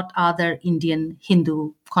there are a lot other Indian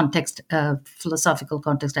Hindu context, philosophical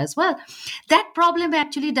context as well, that problem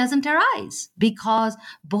actually doesn't arise, because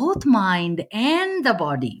both mind and the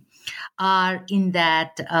body are in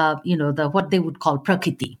that, what they would call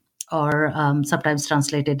prakriti, or sometimes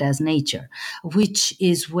translated as nature, which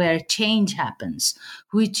is where change happens,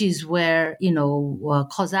 which is where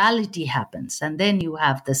causality happens, and then you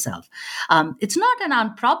have the self. It's not an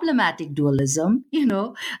unproblematic dualism.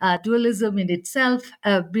 Dualism in itself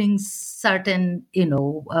brings certain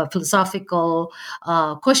philosophical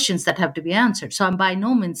questions that have to be answered. So I'm by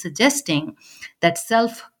no means suggesting that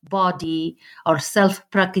self body or self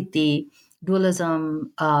prakriti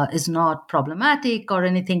dualism is not problematic or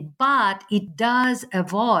anything, but it does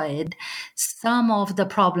avoid some of the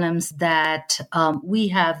problems that we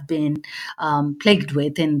have been plagued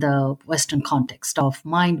with in the Western context of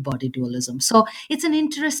mind-body dualism. So it's an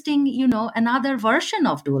interesting, another version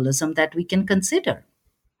of dualism that we can consider.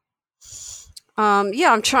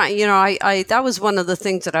 I'm trying. I that was one of the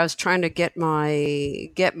things that I was trying to get my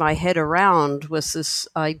head around, was this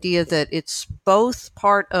idea that it's both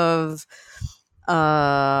part of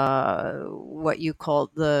what you call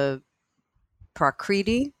the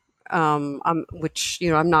prakriti, which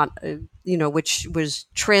I'm not, which was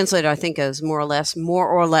translated, I think, as more or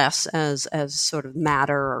less as sort of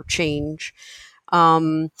matter or change,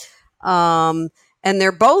 and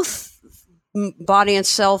they're both, body and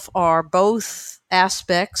self are both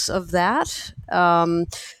aspects of that. And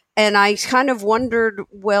I kind of wondered,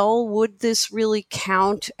 well, would this really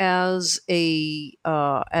count as a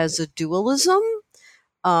dualism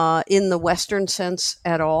in the Western sense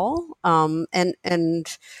at all? Or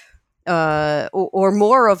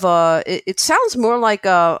more of a, it sounds more like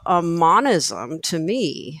a monism to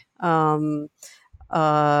me,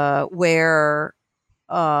 where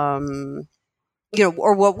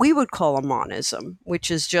or what we would call a monism,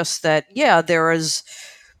 which is just that, there is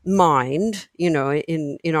mind,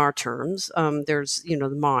 in our terms. There's, the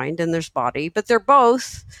mind and there's body, but they're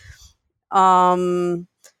both, kind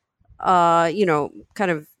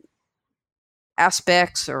of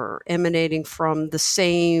aspects or emanating from the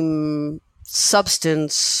same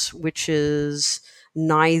substance, which is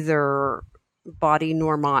neither body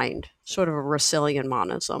nor mind, sort of a Russellian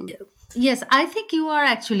monism. Yes, I think you are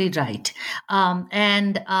actually right,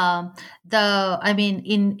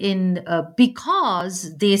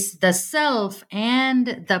 because the self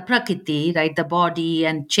and the prakriti, right, the body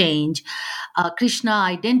and change, Krishna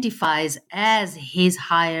identifies as his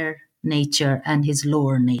higher nature and his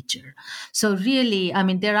lower nature. So really,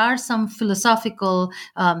 there are some philosophical,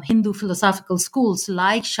 Hindu philosophical schools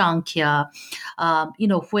like Sankhya,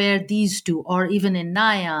 where these two, or even in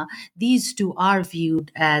Nyaya, these two are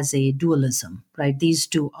viewed as a dualism, right? These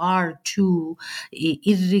two are two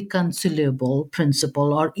irreconcilable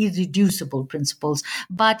principle or irreducible principles.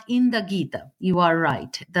 But in the Gita, you are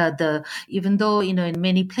right. Even though, in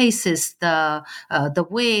many places, the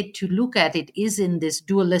way to look at it is in this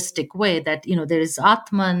dualistic way, that there is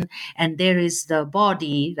Atman and there is the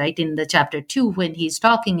body, right? In the chapter 2, when he's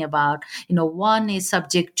talking about one is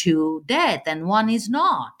subject to death and one is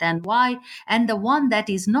not, and why, and the one that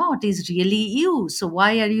is not is really you, so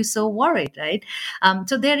why are you so worried, right?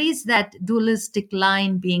 So there is that dualistic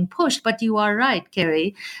line being pushed. But you are right,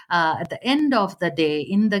 Kerry, at the end of the day,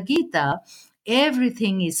 in the Gita,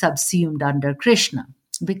 everything is subsumed under Krishna.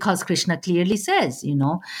 because Krishna clearly says,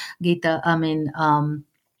 Gita,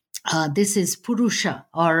 this is Purusha,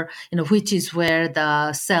 or which is where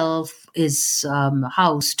the self is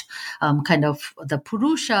housed. Kind of the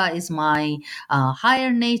Purusha is my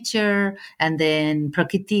higher nature, and then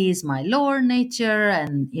Prakriti is my lower nature,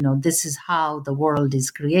 and this is how the world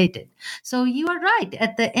is created. So you are right.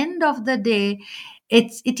 At the end of the day,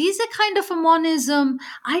 it is a kind of a monism.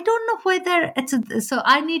 I don't know whether so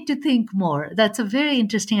I need to think more. That's a very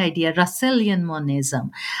interesting idea, Russellian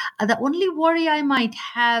monism. The only worry I might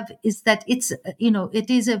have is that it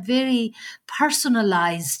is a very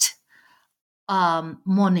personalized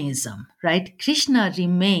monism, right? Krishna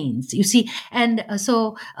remains, you see. And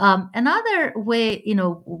so another way,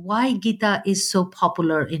 why Gita is so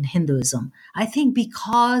popular in Hinduism, I think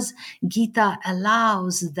because Gita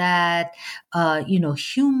allows that,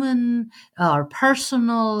 human or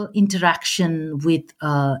personal interaction with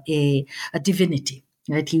a divinity.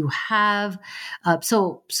 Right, you have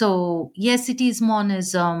so yes, it is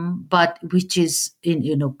monism, but which is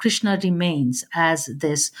Krishna remains as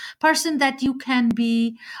this person that you can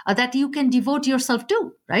be, that you can devote yourself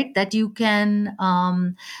to, right? That you can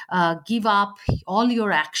give up all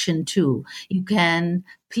your action to, you can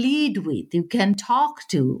plead with, you can talk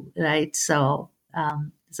to, right? So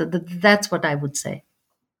that's what I would say.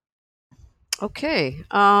 Okay,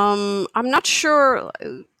 I'm not sure.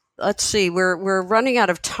 Let's see, we're running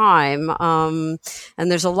out of time, and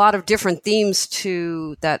there's a lot of different themes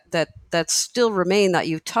to that still remain that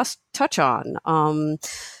you touch on.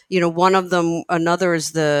 One of them, another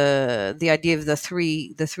is the idea of the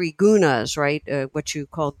three gunas, right? What you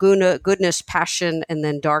call goodness, passion, and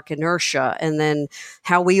then dark inertia, and then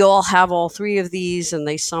how we all have all three of these, and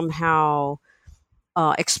they somehow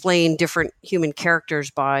explain different human characters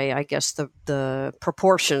by, I guess, the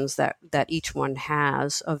proportions that each one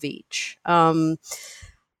has of each. Could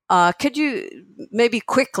you maybe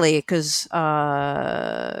quickly, because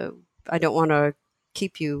I don't want to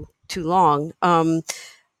keep you too long,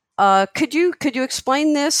 could you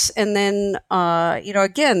explain this? And then,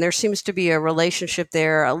 again, there seems to be a relationship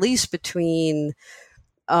there, at least between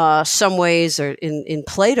some ways, or in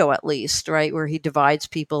Plato at least, right, where he divides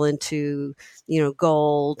people into,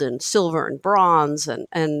 gold and silver and bronze,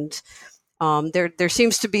 and there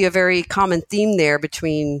seems to be a very common theme there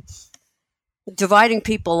between dividing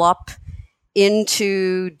people up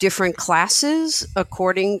into different classes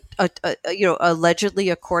according, allegedly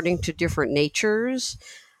according to different natures.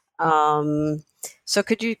 So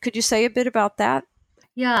could you say a bit about that?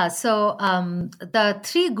 Yeah, so the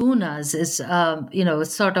three gunas is,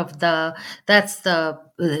 sort of that's the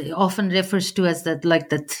often refers to as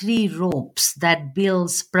the three ropes that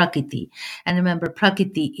builds Prakriti. And remember,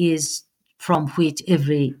 Prakriti is from which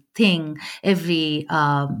every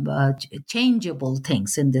changeable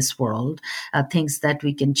things in this world, things that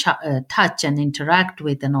we can touch and interact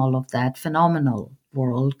with, and all of that phenomenal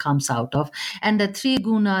world comes out of. And the three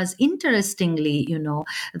gunas, interestingly,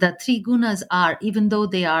 the three gunas are, even though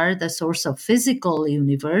they are the source of physical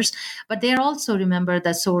universe, but they are also, remember,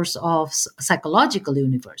 the source of psychological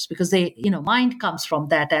universe, because they, mind comes from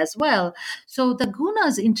that as well. So the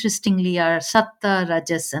gunas, interestingly, are sattva,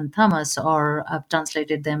 rajas, and tamas, or I've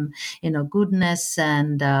translated them, goodness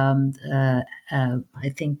and I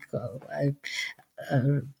think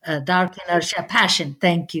dark inertia, passion.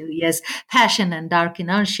 Thank you. Yes, passion and dark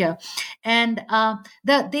inertia, and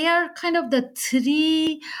they are kind of the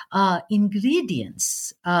three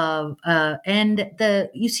ingredients. And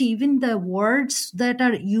you see, even the words that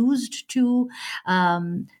are used to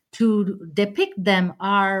depict them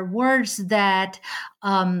are words that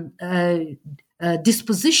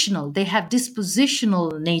dispositional. They have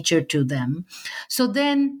dispositional nature to them. So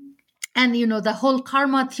then. And, the whole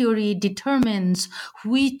karma theory determines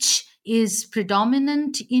which is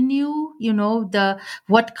predominant in you,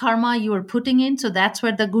 what karma you are putting in. So that's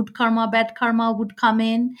where the good karma, bad karma would come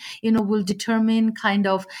in, will determine kind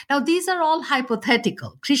of. Now, these are all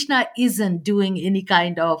hypothetical. Krishna isn't doing any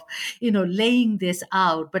kind of, laying this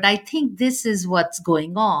out. But I think this is what's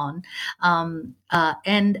going on.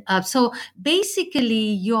 So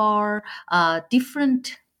basically, your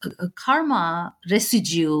different karma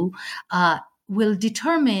residue will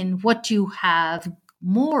determine what you have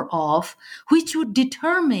more of, which would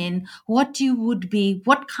determine what you would be,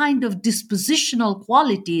 what kind of dispositional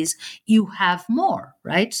qualities you have more,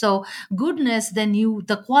 right? So goodness, then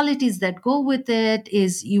the qualities that go with it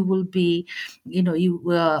is you will be,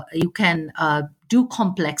 you can do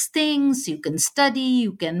complex things, you can study,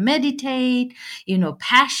 you can meditate.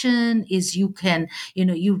 Passion is you can,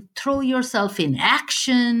 you throw yourself in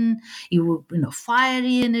action,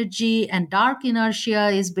 fiery energy, and dark inertia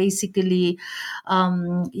is basically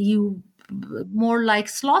you more like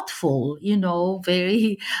slothful,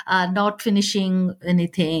 very not finishing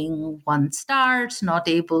anything one starts, not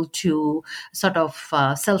able to sort of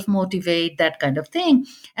self-motivate, that kind of thing.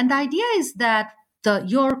 And the idea is that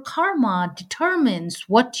your karma determines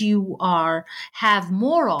what you have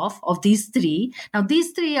more of these three. Now,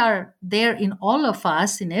 these three are there in all of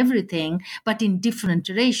us, in everything, but in different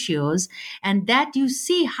ratios. And that you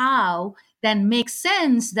see how then makes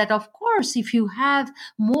sense that, of course, if you have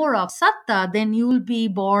more of sattva, then you will be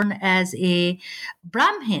born as a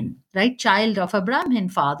Brahmin, right? Child of a Brahmin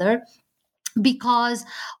father. Because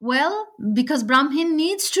Brahmin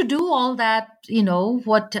needs to do all that,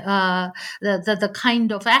 what the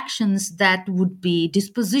kind of actions that would be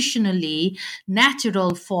dispositionally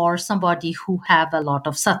natural for somebody who have a lot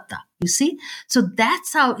of sattva. You see? So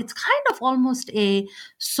that's how it's kind of almost a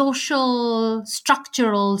social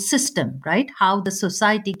structural system, right? How the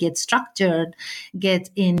society gets structured, gets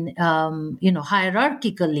in,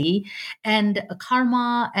 hierarchically, and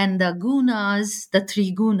karma and the gunas, the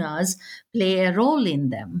three gunas, play a role in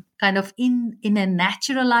them, kind of in a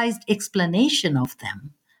naturalized explanation of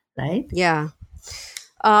them, right? Yeah.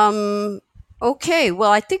 Okay,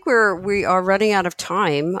 well, I think we are running out of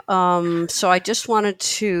time. So I just wanted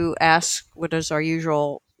to ask what is our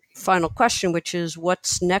usual final question, which is,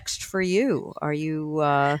 what's next for you? Are you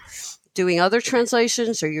doing other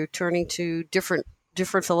translations? Are you turning to different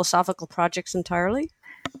philosophical projects entirely?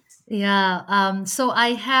 Yeah. So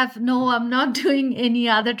I'm not doing any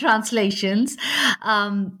other translations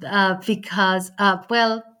because,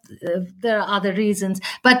 there are other reasons.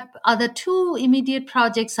 But the two immediate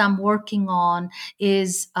projects I'm working on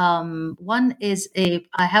is one is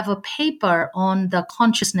I have a paper on the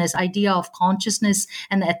idea of consciousness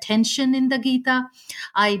and attention in the Gita.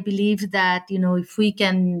 I believe that, if we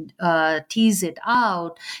can tease it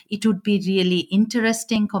out, it would be really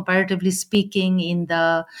interesting, comparatively speaking, in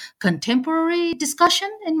the contemporary discussion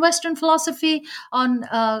in Western philosophy on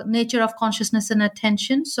nature of consciousness and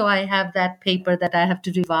attention. So I have that paper that I have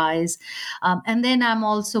to revise. And then I'm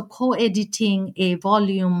also co-editing a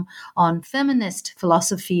volume on feminist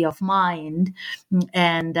philosophy of mind.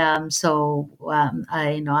 And I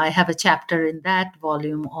have a chapter in that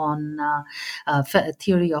volume on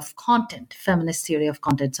theory of content, feminist theory of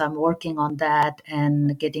content. So I'm working on that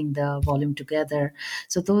and getting the volume together.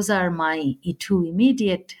 So those are my two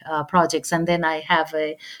immediate projects. And then I have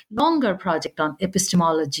a longer project on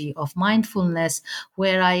epistemology of mindfulness,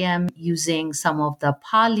 where I am using some of the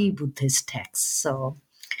Pali Buddhist texts. So,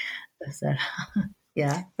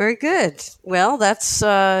 yeah. Very good. Well, that's,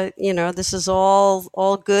 this is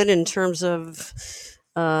all good in terms of,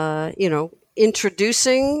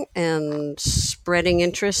 introducing and spreading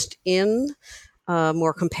interest in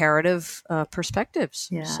more comparative perspectives.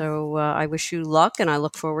 Yeah. So I wish you luck, and I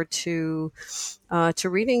look forward to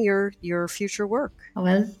reading your future work.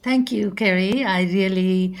 Well, thank you, Carrie. I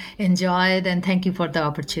really enjoyed, and thank you for the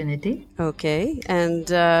opportunity. Okay, and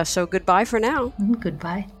so goodbye for now.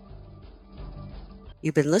 Goodbye.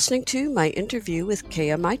 You've been listening to my interview with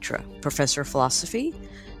Keya Maitra, professor of philosophy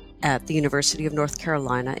at the University of North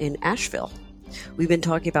Carolina in Asheville. We've been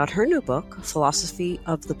talking about her new book, Philosophy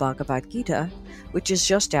of the Bhagavad Gita, which is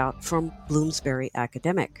just out from Bloomsbury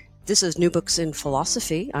Academic. This is New Books in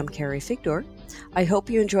Philosophy. I'm Carrie Figdor. I hope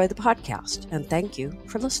you enjoy the podcast, and thank you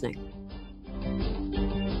for listening.